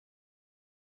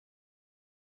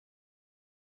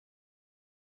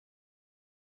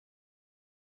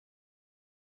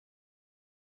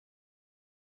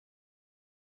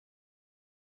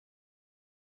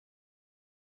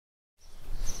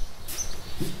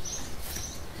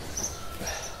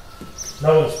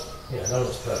no one's, no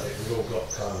one's perfect. We've all got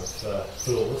kind of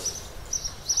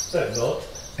flaws. Don't nod.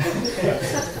 I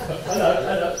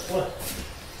know. Well,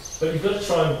 but you've got to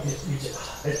try and.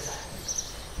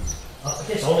 I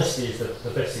guess honesty is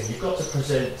the best thing. You've got to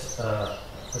present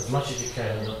as much as you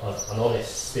can an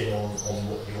honest spin on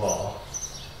what you are,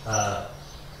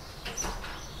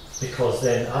 because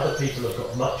then other people have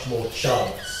got much more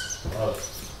chance of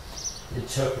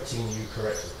interpreting you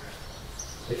correctly.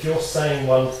 If you're saying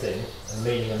one thing and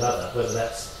meaning another, whether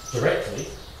that's directly,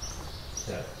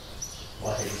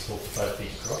 my head is 45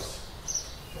 feet across,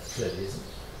 that clearly isn't,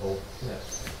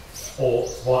 or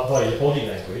by your body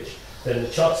language, then the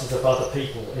chances of other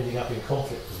people ending up in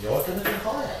conflict with you are going to be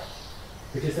higher,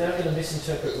 because they're going to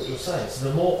misinterpret what you're saying. So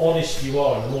the more honest you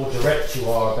are and the more direct you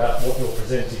are about what you're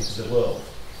presenting to the world,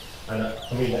 and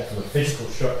I mean that from a physical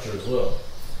structure as well,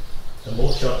 the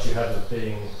more chance you have of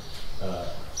being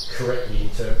correctly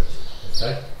interpreted.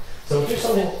 Okay? So we'll do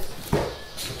something,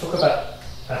 we'll talk about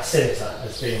our centre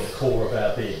as being the core of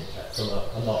our being from a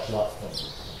martial arts point of view.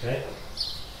 Okay?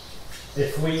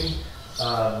 If we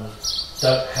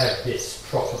don't have this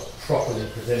properly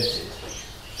presented,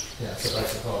 so basically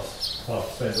if I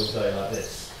spend all day like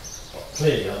this,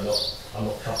 clearly I'm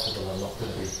not comfortable, I'm not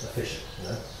going to be efficient.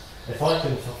 If I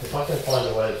can find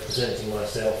a way of presenting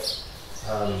myself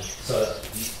so that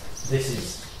this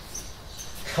is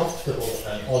comfortable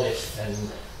and honest and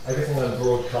everything I'm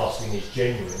broadcasting is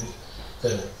genuine,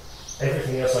 then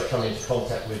everything else I come into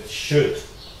contact with should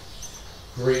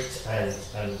greet and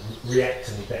react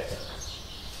to me better.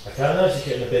 Okay, I know you're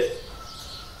getting a bit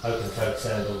open-toed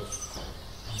sandal,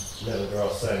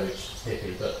 lemongrass sandwich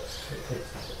hippie, but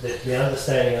the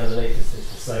understanding underneath is the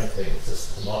same thing. It's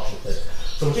just the martial thing.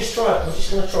 So we're just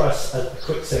going to try a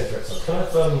quick centre exercise. Can I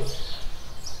have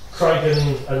Craig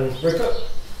and Rupert?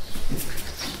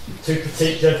 Two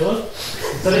petite gentlemen.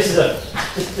 So this is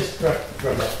just grab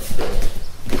that.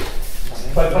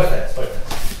 Both hands.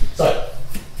 So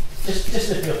just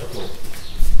lift me off the floor.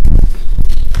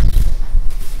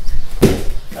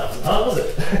 That wasn't hard, was it?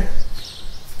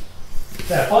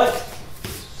 Now,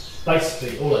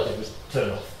 basically all I did was turn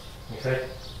off. Okay.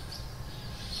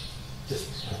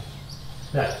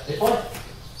 Now, if I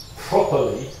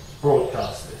properly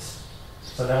broadcast this,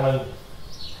 so now I'm,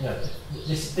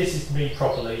 this is me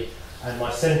properly, and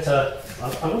my centre,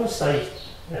 I want to stay,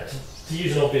 to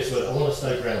use an obvious word, I want to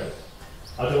stay grounded.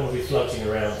 I don't want to be floating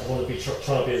around. I want to be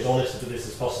trying to be as honest with this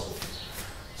as possible.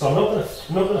 So I'm not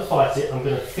going to fight it. I'm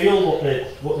going to feel what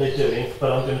they're doing,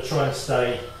 but I'm going to try and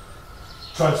stay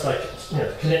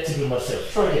connected with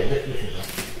myself. Try again. Lift me up.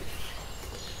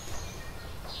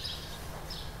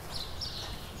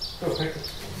 Go quick.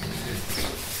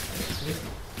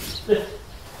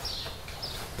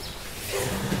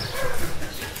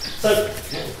 So,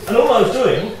 and all I'm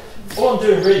doing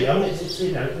really, I mean,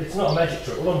 it's not a magic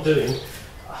trick. All I'm doing,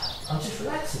 I'm just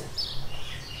relaxing.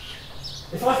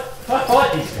 If I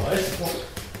fight these guys,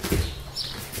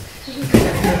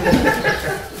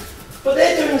 but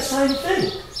they're doing the same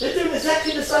thing. They're doing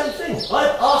exactly the same thing.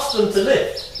 I've asked them to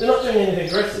lift. They're not doing anything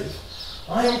aggressive.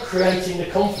 I am creating the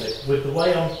conflict with the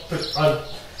way I'm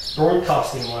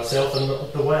broadcasting myself and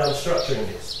the way I'm structuring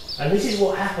this. And this is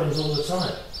what happens all the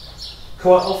time.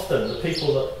 Quite often, the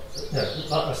people that,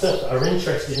 like myself, that are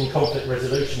interested in conflict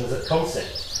resolution as a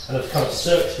concept and have kind of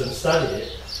searched and studied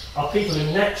it, are people who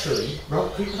naturally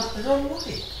rub people up the wrong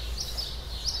way.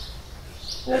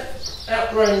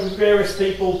 Outgrowing with various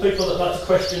people that like to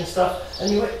question stuff,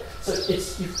 and you've got to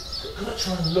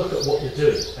try and look at what you're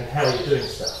doing and how you're doing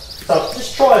stuff. So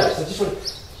just try this. I just want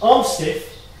arms stiff,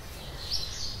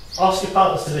 ask your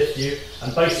partners to lift you,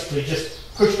 and basically just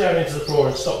push down into the floor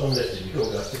and stop them lifting you. Go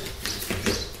on, guys.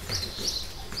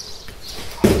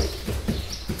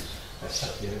 That's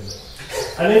up to you, isn't it?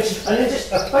 And then just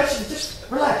basically just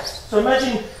relax. So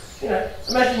imagine your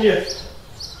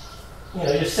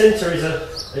centre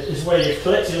is where you've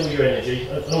collected all your energy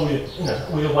and all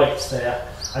your weights there,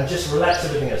 and just relax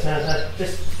everything else. Now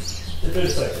just do the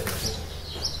same thing.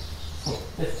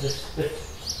 Lift.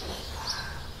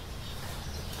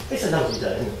 It's a lovely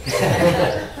day, isn't it?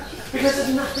 Because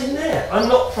there's nothing there. I'm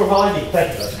not providing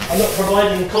conflict. I'm not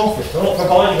providing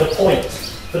a point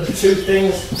for the two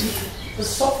things. The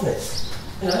softness.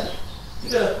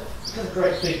 You've got a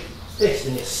great big fist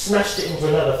and you smashed it into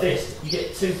another fist. You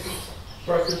get two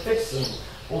broken fists and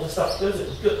all the stuff goes.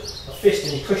 You've got a fist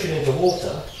and you push it into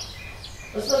water.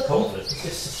 There's no conflict. It's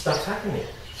just stuff happening.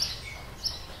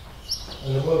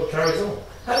 And the world carries on.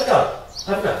 Have a go.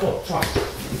 Come on, try.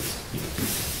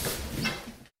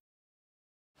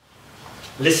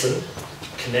 Listen,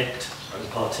 connect, and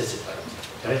participate.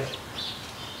 Okay?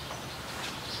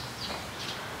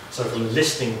 So from a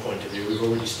listening point of view, we've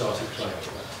already started playing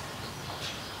with that.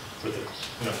 With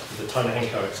the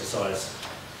Tanahenko exercise,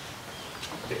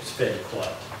 it was fairly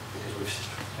quiet because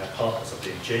our partners are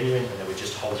being genuine and they were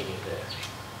just holding it there.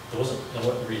 They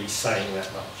weren't really saying that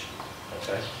much.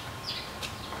 Okay?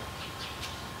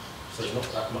 So there's not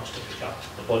that much to pick up.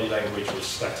 The body language was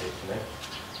static, you know.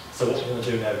 So what we're going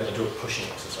to do now, we're going to do a pushing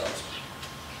exercise.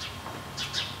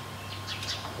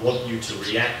 I want you to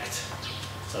react.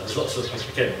 So there's lots of,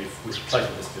 again, we've played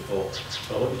with this before,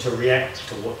 but I want you to react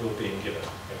to what you're being given,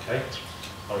 okay?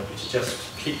 I want you to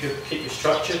just keep your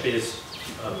structure, be as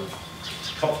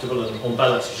comfortable and on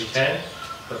balance as you can,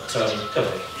 but come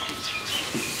on.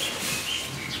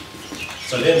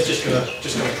 So Liam's just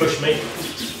gonna push me.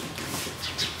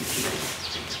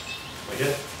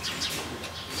 Okay?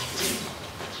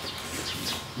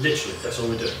 Literally, that's all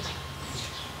we're doing.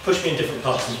 Push me in different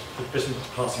parts of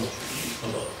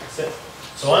my body. That's it.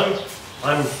 So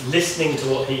I'm listening to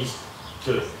what he's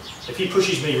doing. If he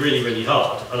pushes me really, really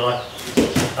hard and I'm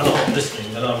not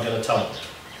listening, then I'm going to tumble.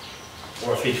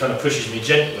 Or if he kind of pushes me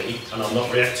gently and I'm not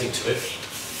reacting to it.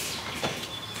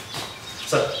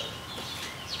 So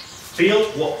feel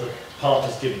what the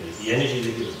partner's giving you, the energy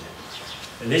they're giving you.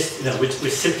 And this,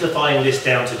 we're simplifying this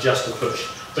down to just a push.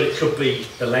 But it could be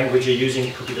the language you're using,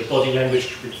 it could be the body language,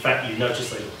 it could be the fact you notice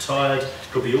they look tired, it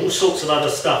could be all sorts of other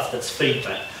stuff that's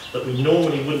feedback that we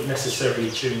normally wouldn't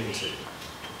necessarily tune into.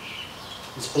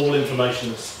 It's all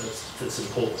information that's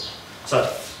important. So,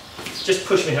 just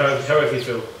push me however you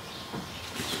feel.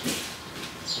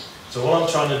 So all I'm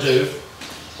trying to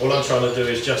do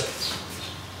is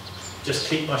just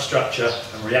keep my structure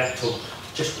and react to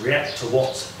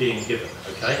what's being given,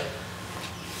 okay?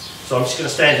 So I'm just going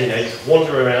to stand in there, you can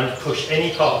wander around, push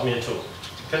any part of me at all,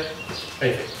 okay?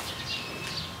 Anything.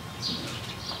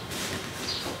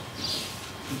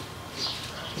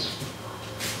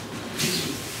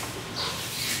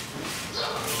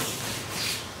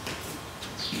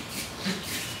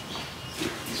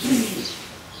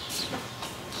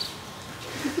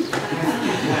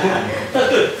 That's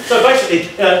good. So basically,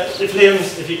 if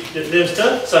Liam's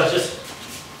turn, so just.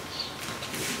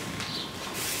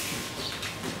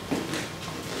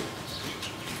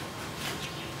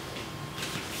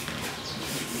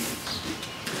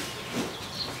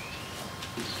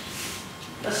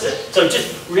 That's it. So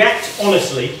just react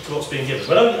honestly to what's being given.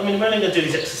 We're only going to do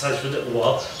these exercises for a little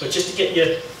while, but just to get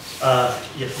your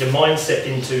mindset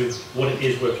into what it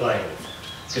is we're playing with.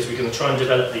 Because we're going to try and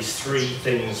develop these three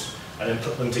things and then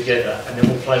put them together, and then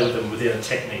we'll play with them within a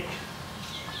technique.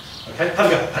 Okay, have a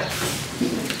go. Hey.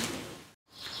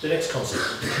 The next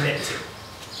concept, connecting.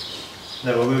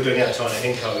 Now, when we were doing our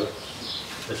Tanahenko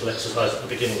little exercise at the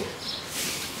beginning,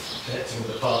 connecting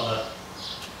with the partner,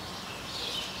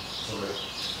 so we're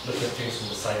looking at things from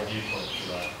the same viewpoint, if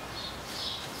you like.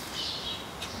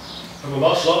 From a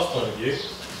martial arts point of view,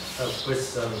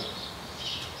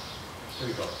 here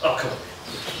we go. Oh, come on.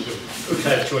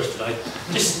 Okay, choice today.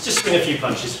 Just swing a few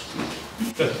punches.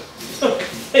 Good. Oh,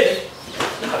 hit me.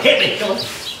 No, hit me. Come on.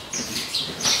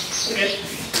 Okay.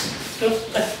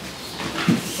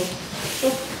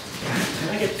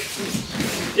 Okay.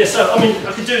 Yeah, so I mean,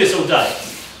 I could do this all day.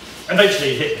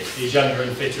 Eventually, he'd hit me. He's younger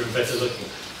and fitter and better looking.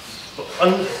 But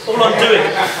all I'm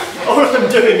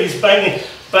doing is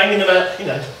banging them out. You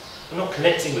know, I'm not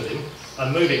connecting with him.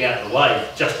 I'm moving out of the way,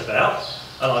 just about,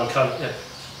 and I'm kind of. You know,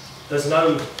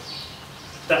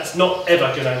 that's not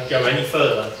ever going to go any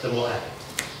further than what happened.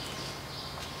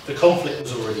 The conflict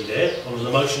was already there on an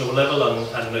emotional level,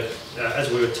 and as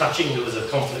we were touching, there was a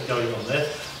conflict going on there,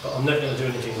 but I'm never going to do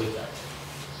anything with that.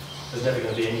 There's never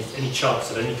going to be any chance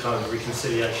of any kind of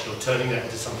reconciliation or turning that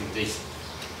into something decent.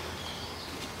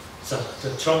 So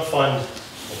to try and find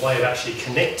a way of actually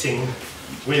connecting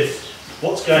with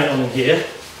what's going on in here,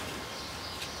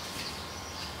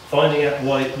 finding out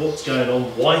what's going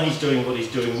on, why he's doing what he's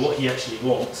doing, what he actually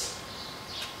wants,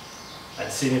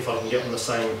 and seeing if I can get on the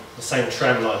same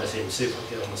tram line as him, see if I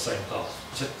can get on the same path.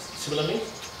 See what I mean?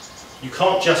 You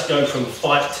can't just go from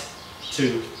fight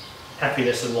to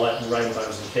happiness and light and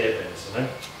rainbows and Care Bears, you know?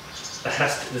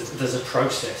 There's a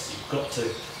process. You've got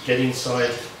to get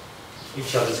inside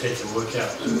each other's heads and work out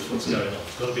what's going on.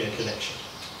 There's got to be a connection.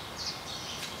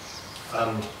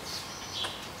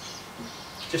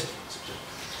 Just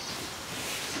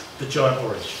the giant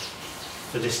orange,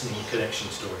 the listening connection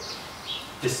story.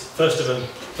 This first of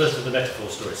the metaphor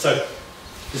story. So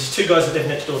there's two guys that live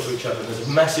next door to each other, and there's a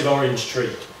massive orange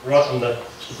tree right on the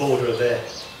border of their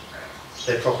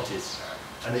properties.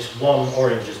 And this one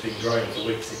orange has been growing for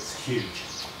weeks. It's huge.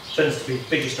 It tends to be the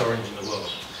biggest orange in the world.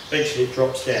 Eventually it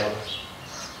drops down,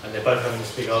 and they're both having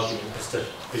this big argument as to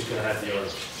who's going to have the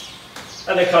orange.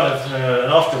 And they kind of,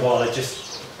 and after a while,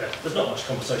 there's not much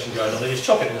conversation going on. They just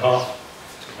chop it in half,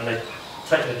 and they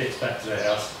take the bits back to their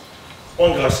house.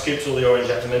 One guy scoops all the orange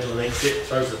out the middle and eats it,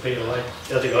 throws the peel away.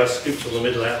 The other guy scoops all the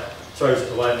middle out, throws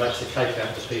it away, and makes a cake out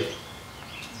of the peel.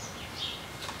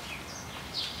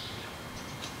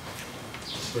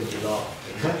 That's when you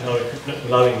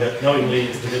laugh, knowingly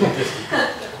into the middle distance.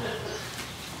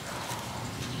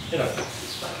 You know,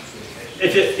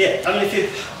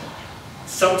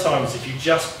 sometimes if you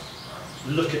just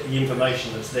look at the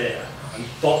information that's there and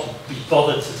be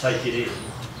bothered to take it in,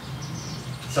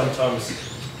 sometimes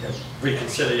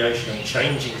reconciliation and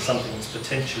changing something that's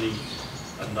potentially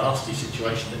a nasty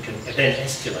situation that can then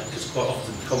escalate, because quite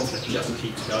often conflict just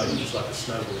keeps going, it's like a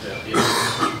snowball down the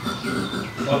end.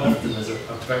 Quite often there's a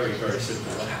very, very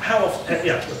simple one. How often,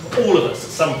 all of us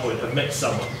at some point have met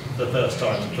someone for the first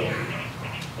time and thought,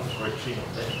 I'm very keen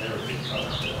on them, they're a big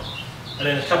character. And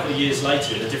then a couple of years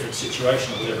later, in a different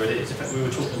situation or whatever it is, in fact we were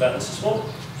talking about this as well,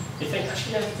 you think,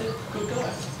 actually, yeah, they're good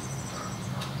guys.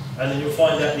 And then you'll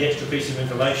find out the extra piece of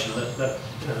information that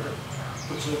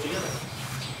puts it all together.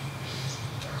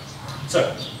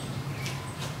 So,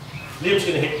 Liam's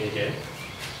going to hit me again.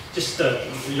 Just look at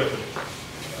me.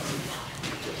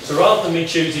 So rather than me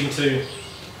choosing to,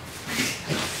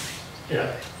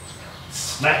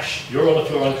 smash, you're on the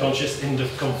floor unconscious, end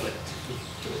of conflict.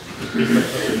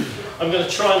 I'm going to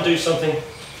try and do something.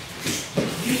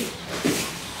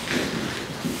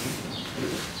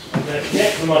 I'm going to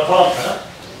connect with my partner.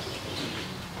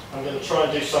 I'm going to try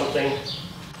and do something.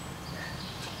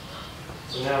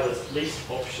 So now there's at least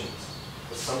options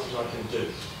for something I can do.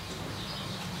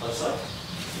 Like so.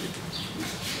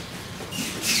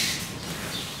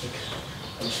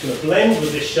 I'm just going to blend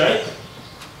with this shape.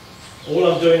 All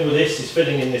I'm doing with this is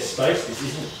filling in this space. This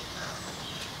isn't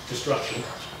destruction.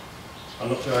 I'm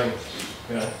not going,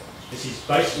 this is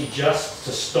basically just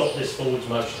to stop this forwards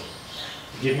motion.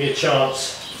 Give me a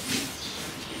chance.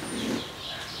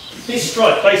 His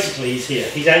strike basically is here.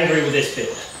 He's angry with this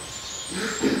bit.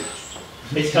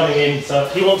 He's coming in, so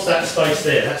he wants that space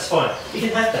there. That's fine. He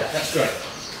can have that. That's great.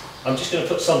 I'm just going to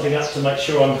put something up to make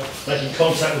sure I'm making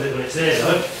contact with it when it's there,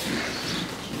 though.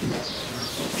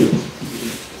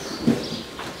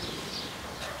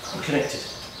 I'm connected.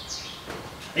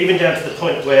 Even down to the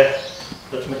point where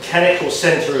the mechanical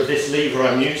centre of this lever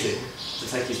I'm using to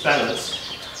take his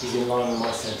balance is in line with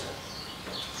my centre.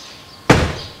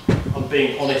 I'm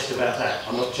being honest about that.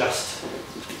 I'm not just,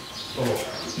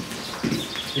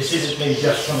 this isn't me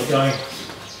just kind of going,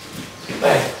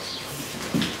 bang.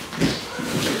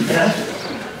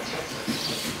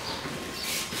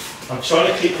 I'm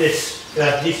trying to keep this,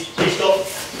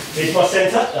 here's my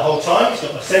centre the whole time, he's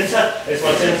got my centre, there's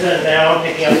my centre, and now I'm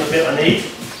picking up the bit I need.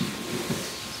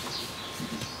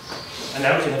 And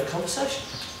now we can have a conversation.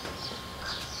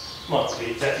 Might not be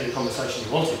exactly the conversation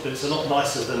you wanted, but it's a lot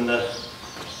nicer than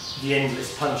the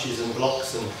endless punches and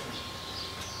blocks, and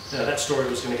that story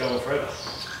was going to go on forever.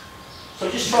 So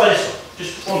just try this one,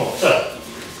 just one more. So,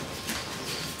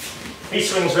 he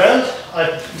swings round,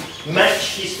 I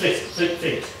match his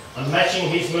feet. I'm matching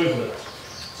his movement.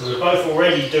 So we're both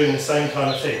already doing the same kind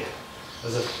of thing.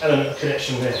 There's an element of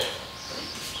connection there.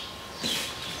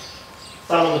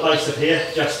 Thumb on the base of here,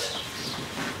 just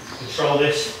control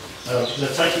this. And I'm just going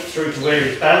to take it through to where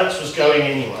his balance was going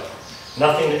anyway.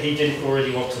 Nothing that he didn't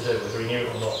already want to do, whether he knew it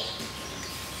or not.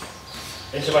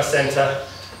 Into my centre.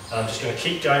 I'm just going to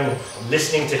keep going. I'm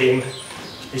listening to him.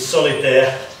 He's solid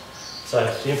there. So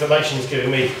the information he's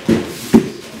giving me,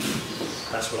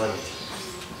 that's what I need.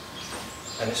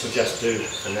 And this will just do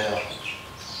for now.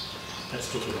 Let's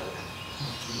talk about it.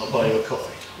 I'll buy you a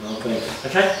coffee. Okay?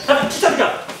 Okay? Just have a go.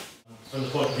 From the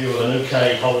point of view of an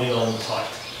uke holding on tight.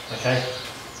 Okay?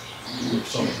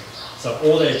 Sorry. So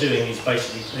all they're doing is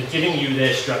basically, they're giving you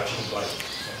their structured way.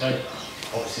 Okay?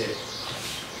 Obviously,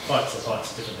 fights are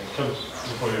fights, different thing. Come,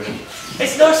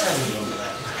 it's nice having you on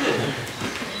that.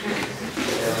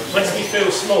 Makes me feel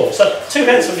small. So 2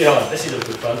 hands from behind. This is a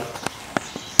good fun.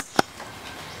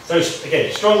 So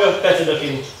again, stronger, better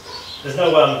looking. There's no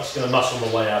way I'm just going to muscle my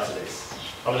way out of this.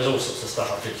 I mean, there's all sorts of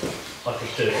stuff I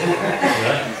could do,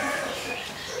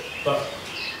 But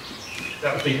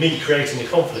that would be me creating a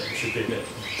conflict, which would be a bit.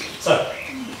 So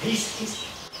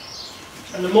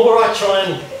and the more I try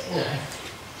and,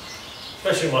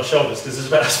 especially with my shoulders, because it's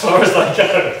about as far as they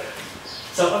go.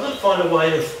 So I've got to find a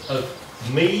way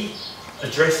of me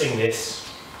addressing this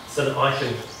so that I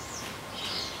can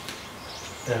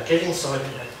get inside.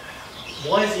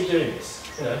 Why is he doing this?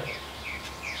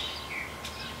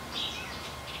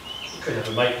 You could have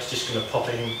a mate that's just going to pop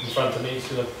in front of me, he's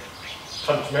going to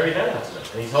punch Mary hell out of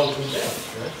it, and he's holding me down.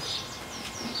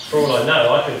 For all I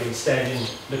know, I could have been standing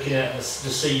looking out the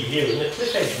sea view and the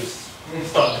cliff edge was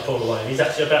starting to pull away and he's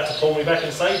actually about to pull me back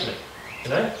and save me. You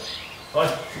know? I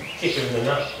kick him in the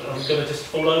nut, I'm going to just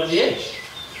fall over the edge.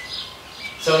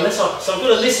 So I've got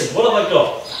to listen. What have I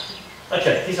got?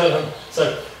 Okay,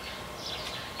 so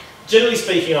generally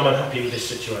speaking, I'm unhappy with this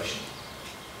situation,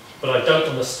 but I don't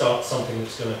want to start something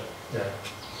that's going to,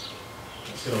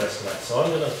 it's going to escalate. So I'm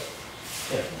going to,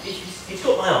 he's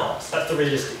got my arms. That's the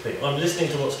realistic thing. I'm listening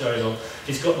to what's going on.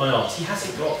 He's got my arms. He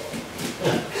hasn't got.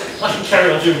 I can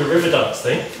carry on doing the river dance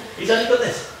thing. He's only got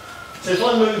this. So if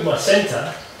I move my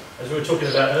centre, as we were talking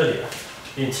about earlier,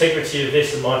 the integrity of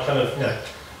this and my kind of,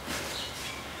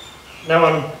 now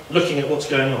I'm looking at what's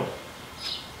going on.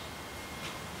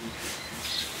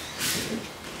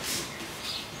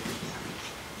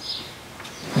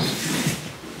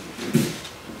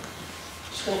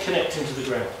 Just going to connect into the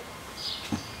ground.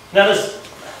 Now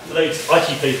for those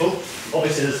Aikido people,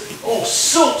 obviously there's all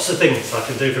sorts of things I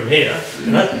can do from here,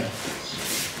 you know.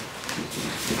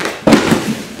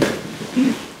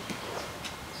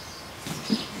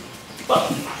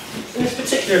 But in this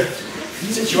particular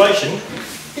situation,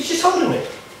 he's just holding me.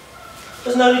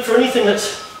 There's no need for anything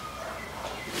that's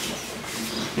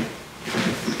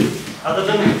other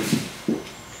than,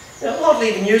 I'm hardly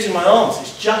even using my arms.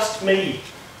 It's just me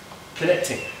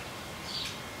connecting.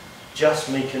 Just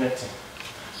me connecting.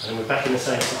 And then we're back in the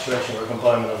same situation where I can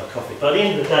buy him another coffee. By the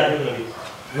end of the day, you're going to be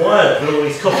wired with all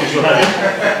these coffees you're having.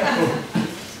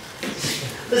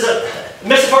 There's a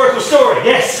metaphorical story,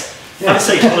 yes. Have a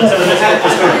seat, I'm going to tell a metaphorical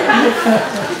story.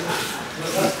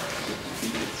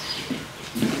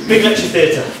 Big lecture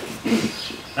theatre.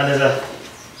 And there's a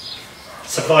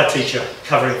supply teacher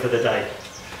covering for the day.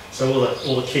 So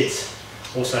all the kids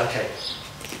all say, okay,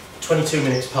 22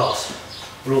 minutes pass.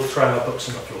 We're all throwing our books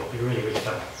on the floor. It'll be really, really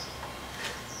fun.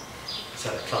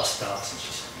 So the class starts and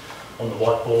she's on the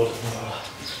whiteboard.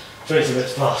 22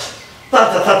 minutes pass.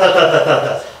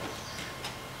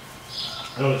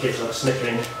 And all the kids are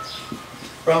snickering.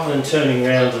 Rather than turning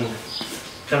around and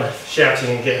kind of shouting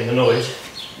and getting annoyed,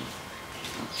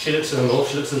 she looks at them all,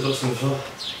 she looks at the books on the floor,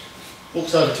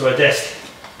 walks over to her desk,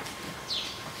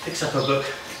 picks up her book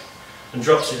and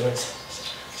drops it and went,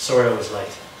 sorry I was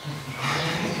late.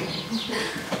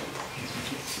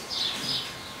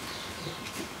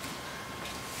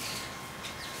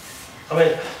 I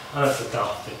mean, I know it's a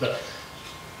daft thing, but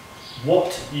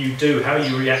what you do, how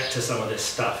you react to some of this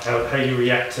stuff, how you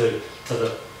react to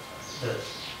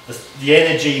the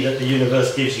energy that the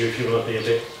universe gives you, if you want to be a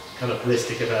bit kind of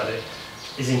holistic about it,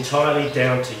 is entirely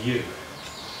down to you.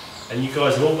 And you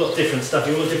guys have all got different stuff,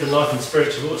 you've all got different life and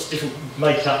spirits, you've all got different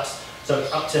makeups, so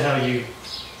it's up to how you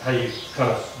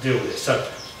kind of deal with it. So,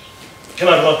 can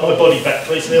I have my body back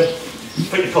please, Neil?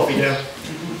 Put your coffee down.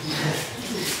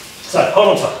 So,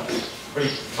 hold on tight. Really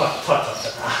tight.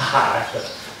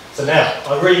 So now,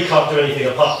 I really can't do anything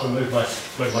apart from move my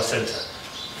centre.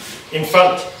 In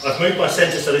front, I've moved my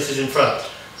centre so this is in front.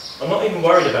 I'm not even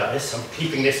worried about this, I'm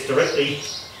keeping this directly,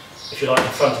 if you like,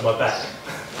 in front of my back.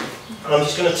 And I'm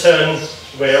just going to turn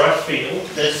where I feel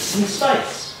there's some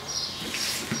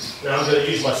space. Now I'm going to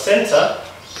use my centre.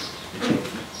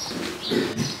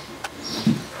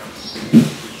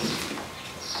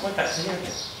 My back to here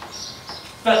again.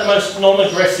 About the most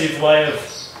non-aggressive way of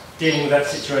dealing with that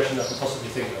situation I can possibly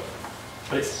think of.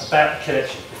 But it's about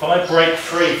connection. If I break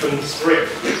free from this grip,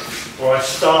 or I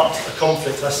start a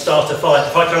conflict, I start a fight,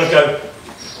 if I kind of go,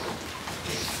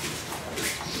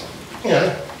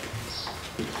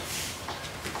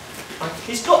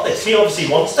 he's got this, he obviously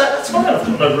wants that, that's fine, I've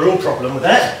got no real problem with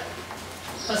that.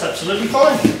 That's absolutely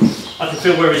fine. I can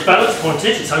feel where his balance point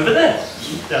is, it's over there.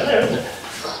 Down there, isn't it?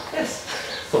 Yes.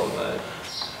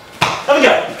 Have a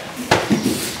go.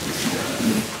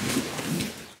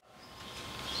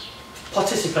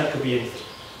 Participate could be anything.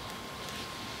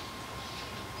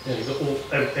 You've got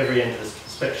every end of the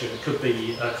spectrum. It could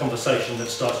be a conversation that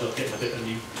started off getting a bit and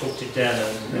you talked it down,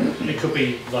 and it could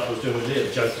be like I was doing with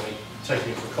Leo, jokingly, taking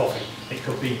him for coffee. It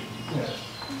could be,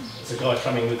 it's a guy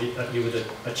coming at you with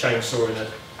a chainsaw and an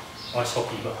ice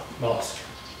hockey mask.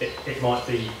 It might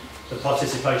be, the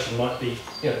participation might be,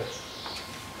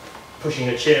 pushing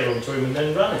a chair onto him and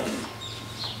then running.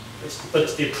 But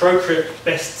it's the appropriate,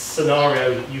 best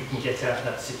scenario that you can get out of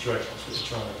that situation. That's what you're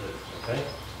trying to do, okay?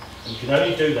 And you can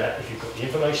only do that if you've got the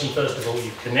information first of all,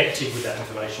 you've connected with that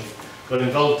information, got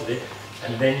involved with it,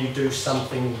 and then you do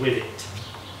something with it.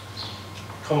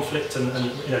 Conflict and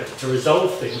to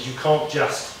resolve things, you can't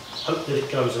just hope that it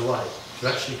goes away. You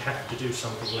actually have to do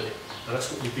something with it. And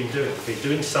that's what we've been doing. We've been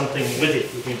doing something with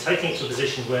it. We've been taking it to a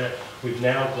position where we've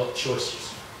now got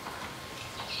choices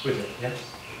with it, yeah?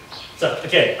 So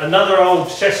again, another old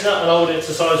chestnut, an old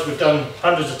exercise we've done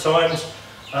hundreds of times.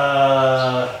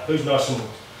 Who's nice and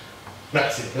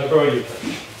Maxi? Can I borrow you,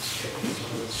 please?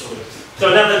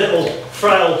 So another little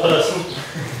frail person.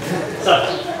 So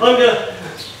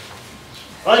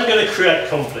I'm going to create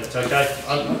conflict. Okay,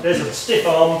 there's a stiff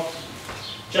arm.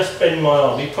 Just bend my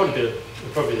arm. You'll probably do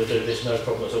this, no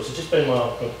problem at all. So just bend my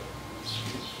arm.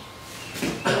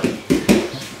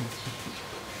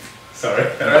 Sorry.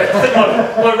 I think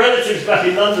my relatives back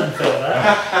in London felt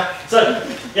that. So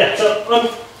yeah, so I'm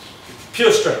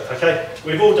pure strength. Okay,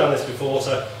 we've all done this before.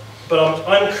 So, but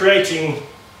I'm creating,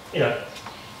 you know,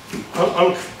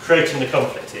 I'm creating the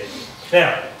conflict here.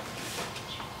 Now,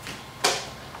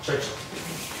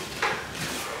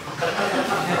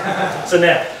 so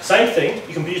now, same thing.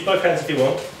 You can use both hands if you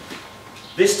want.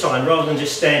 This time, rather than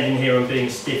just standing here and being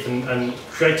stiff and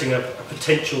creating a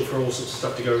potential for all sorts of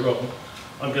stuff to go wrong,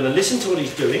 I'm going to listen to what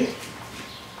he's doing.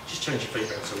 Just change your feet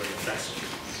around so we're in fast.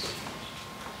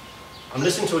 I'm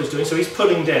listening to what he's doing, so he's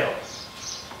pulling down.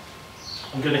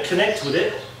 I'm going to connect with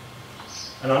it,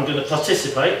 and I'm going to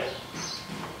participate.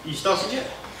 You started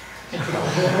yet?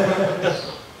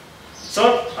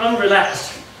 So I'm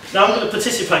relaxed. Now I'm going to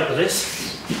participate with this.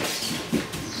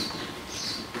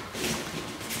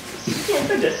 Come on,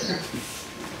 bend it.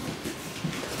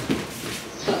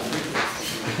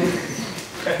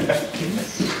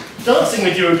 Dancing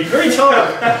with you would be very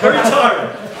tiring, very tiring.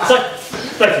 So,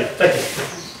 thank you.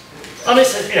 I mean,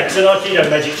 it's an Aikido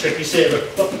magic trick, you see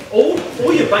it, but all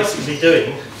you're basically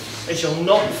doing is you're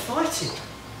not fighting.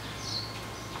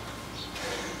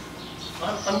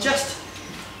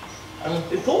 And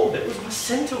the important bit was my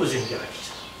centre was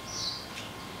engaged.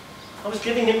 I was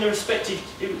giving him the respect he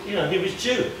was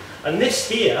due. And this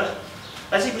here,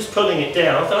 as he was pulling it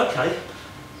down, I thought, okay,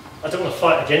 I don't want to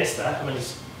fight against that. I mean,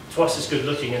 he's twice as good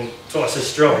looking and twice as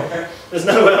strong. There's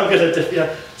no way I'm going to do,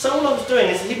 So all I was doing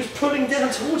is he was pulling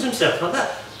down towards himself like that.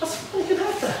 I thought, well, you can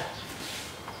have that.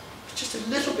 Just a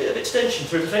little bit of extension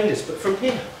through the fingers, but from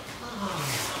here.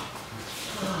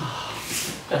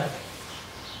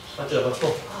 I'll do it once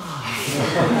more.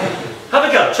 Have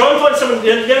a go. Try and find someone.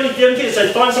 The only thing is,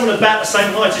 find someone about the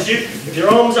same height as you. If your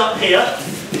arm's up here,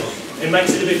 it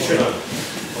makes it a bit tricky.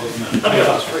 Have a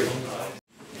go.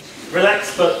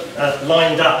 Relaxed but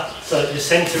lined up, so that your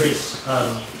centre is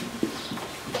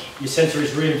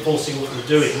reinforcing what you're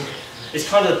doing. It's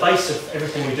kind of the base of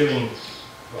everything we do in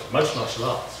most martial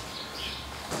arts.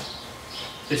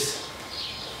 This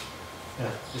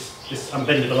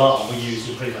unbendable arm we use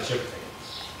in pretty much everything.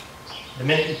 The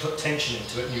minute you put tension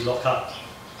into it and you lock up,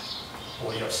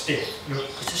 or you're stiff,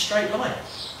 it's a straight line.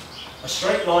 A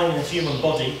straight line in a human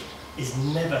body is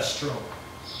never strong.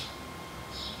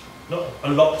 Not a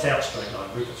locked out straight line.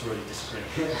 Rupert's already disagreeing.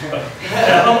 But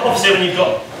obviously, when you've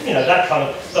got that kind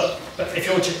of, but if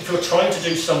you're trying to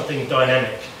do something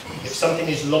dynamic, if something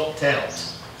is locked out,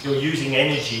 you're using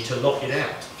energy to lock it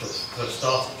out for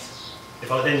starters. If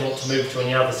I then want to move to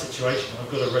any other situation, I've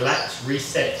got to relax,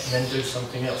 reset, and then do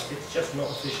something else. It's just not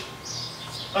efficient.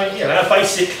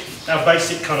 Our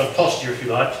basic kind of posture, if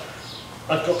you like,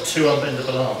 I've got two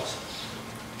unbendable arms.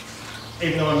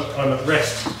 Even though I'm at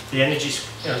rest, the energy's,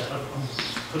 I'm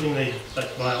putting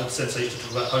my old Sensei used to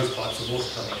talk about hose pipes of water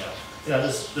coming out.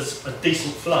 There's a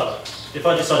decent flow. If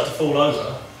I decide to fall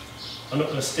over, I'm not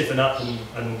going to stiffen up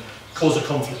and cause a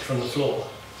conflict from the floor.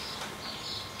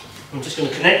 I'm just going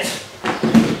to connect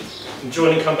and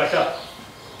join and come back up.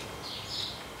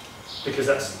 Because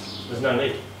there's no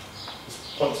need.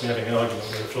 There's points me having an argument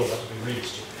with the floor, that would be really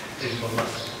stupid.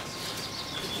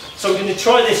 So we're going to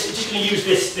try this, we're just going to use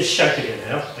this shape again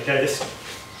now. Okay, this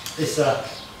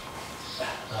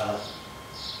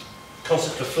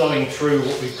concept of flowing through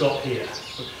what we've got here.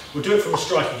 We'll do it from a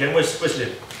strike again. Where's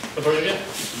Lynn? Again?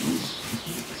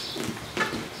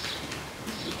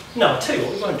 No, I'll tell you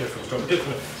what, we won't do it from a strike. We'll do it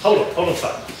from a, hold on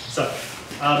tight. So,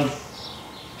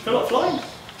 feel like flying?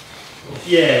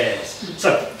 Yes.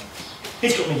 So,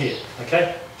 he's got me here,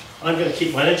 okay? I'm going to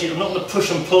keep my energy. I'm not going to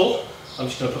push and pull. I'm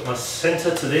just going to put my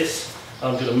centre to this.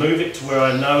 I'm going to move it to where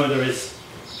I know there is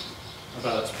a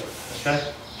balance point,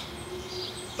 okay?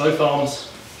 Both arms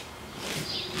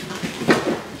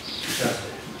down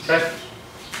here, okay?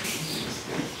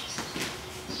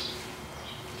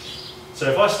 So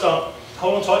if I start,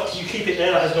 hold on tight, you keep it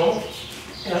there as normal,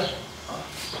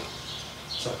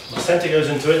 So my centre goes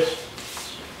into it.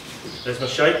 There's my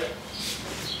shape.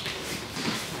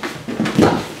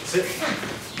 That's it.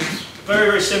 Very,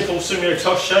 very simple sumo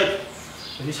toss shape.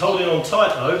 If he's holding on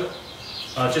tight though,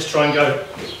 just try and go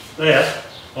there.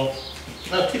 Well,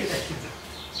 no, keep it there, keep it there.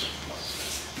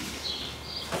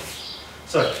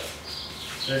 So,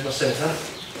 there's my centre.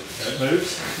 There it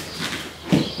moves.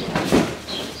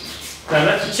 Now in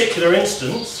that particular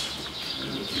instance,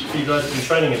 if you guys have been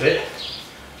training a bit,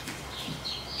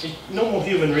 the normal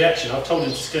human reaction, I've told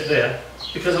him to get there,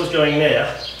 because I was going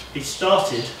there, he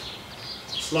started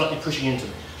slightly pushing into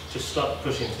me, just slightly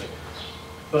pushing into me.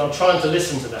 But I'm trying to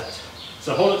listen to that.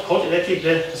 So hold it there, keep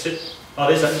there, that's it. Oh,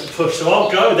 there's that little push, so I'll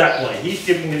go that way. He's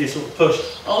giving me this sort of push.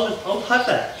 I'll have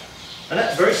that. And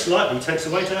that very slightly takes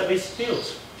the weight out of his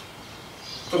heels.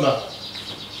 From a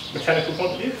mechanical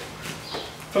point of view.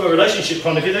 From a relationship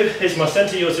point of view, here's my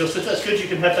centre, yours your centre. That's good, you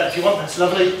can have that if you want, that's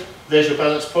lovely. There's your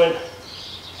balance point.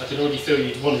 I can already feel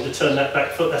you wanted to turn that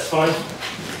back foot, that's fine.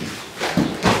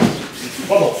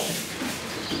 One more.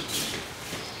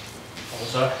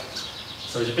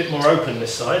 So he's a bit more open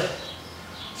this side.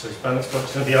 So his balance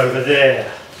point's going to be over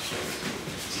there.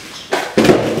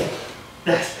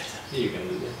 That's better. You can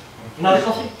do that. Another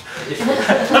coffee?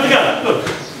 Have a go. Look.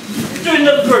 Do it in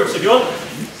little groups if you want.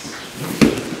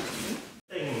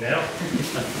 Thing now. A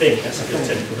thing, that's a good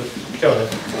technical. Go on then.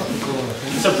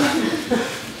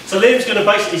 So Liam's going to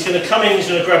basically, he's going to come in, he's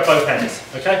going to grab both hands.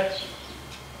 Okay?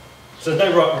 So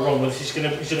there's no right or wrong with this. He's going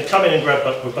to come in and grab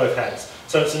with both hands.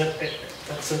 So that's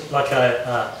like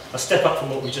a step up from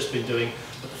what we've just been doing.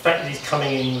 But the fact that he's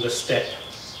coming in with a step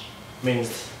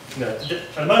means, you know,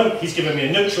 at the moment he's giving me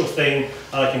a neutral thing,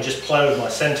 and I can just play with my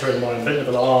centre and my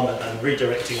invincible arm and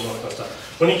redirecting and all that kind of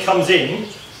stuff. When he comes in,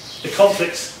 the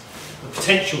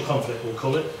potential conflict we'll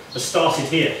call it, has started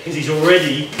here, because he's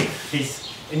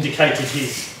indicated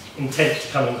his intent to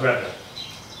come and grab me.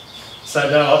 So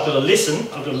now I've got to listen,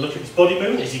 I've got to look at his body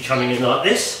movement. Is he coming in like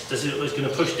this? Does he look like he's going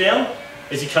to push down?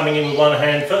 Is he coming in with one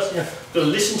hand first? You know, I've got to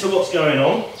listen to what's going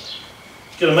on.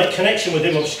 Going to make connection with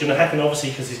him, which is going to happen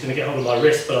obviously because he's going to get hold of my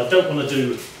wrist, but I don't want to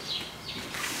do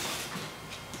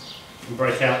and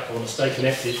break out. I want to stay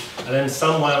connected, and then in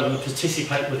some way I'm going to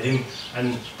participate with him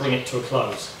and bring it to a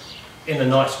close in a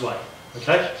nice way.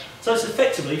 Okay? So it's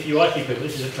effectively, for you Aikido people,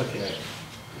 this is a cooking aid.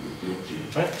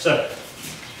 Right? So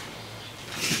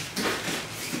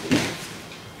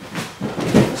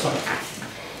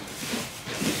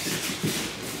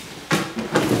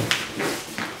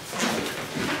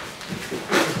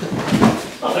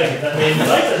that means that's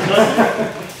nice.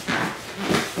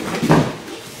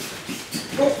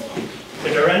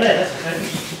 Pick it around there, that's okay.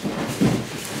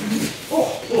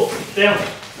 Oh, down.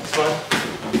 That's fine.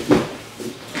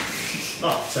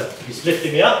 Oh, so he's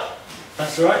lifting me up.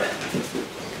 That's all right.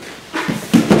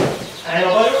 And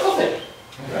I'll buy you a coffee.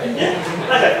 Right. Yeah.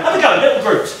 Okay, have a go, little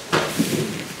groups.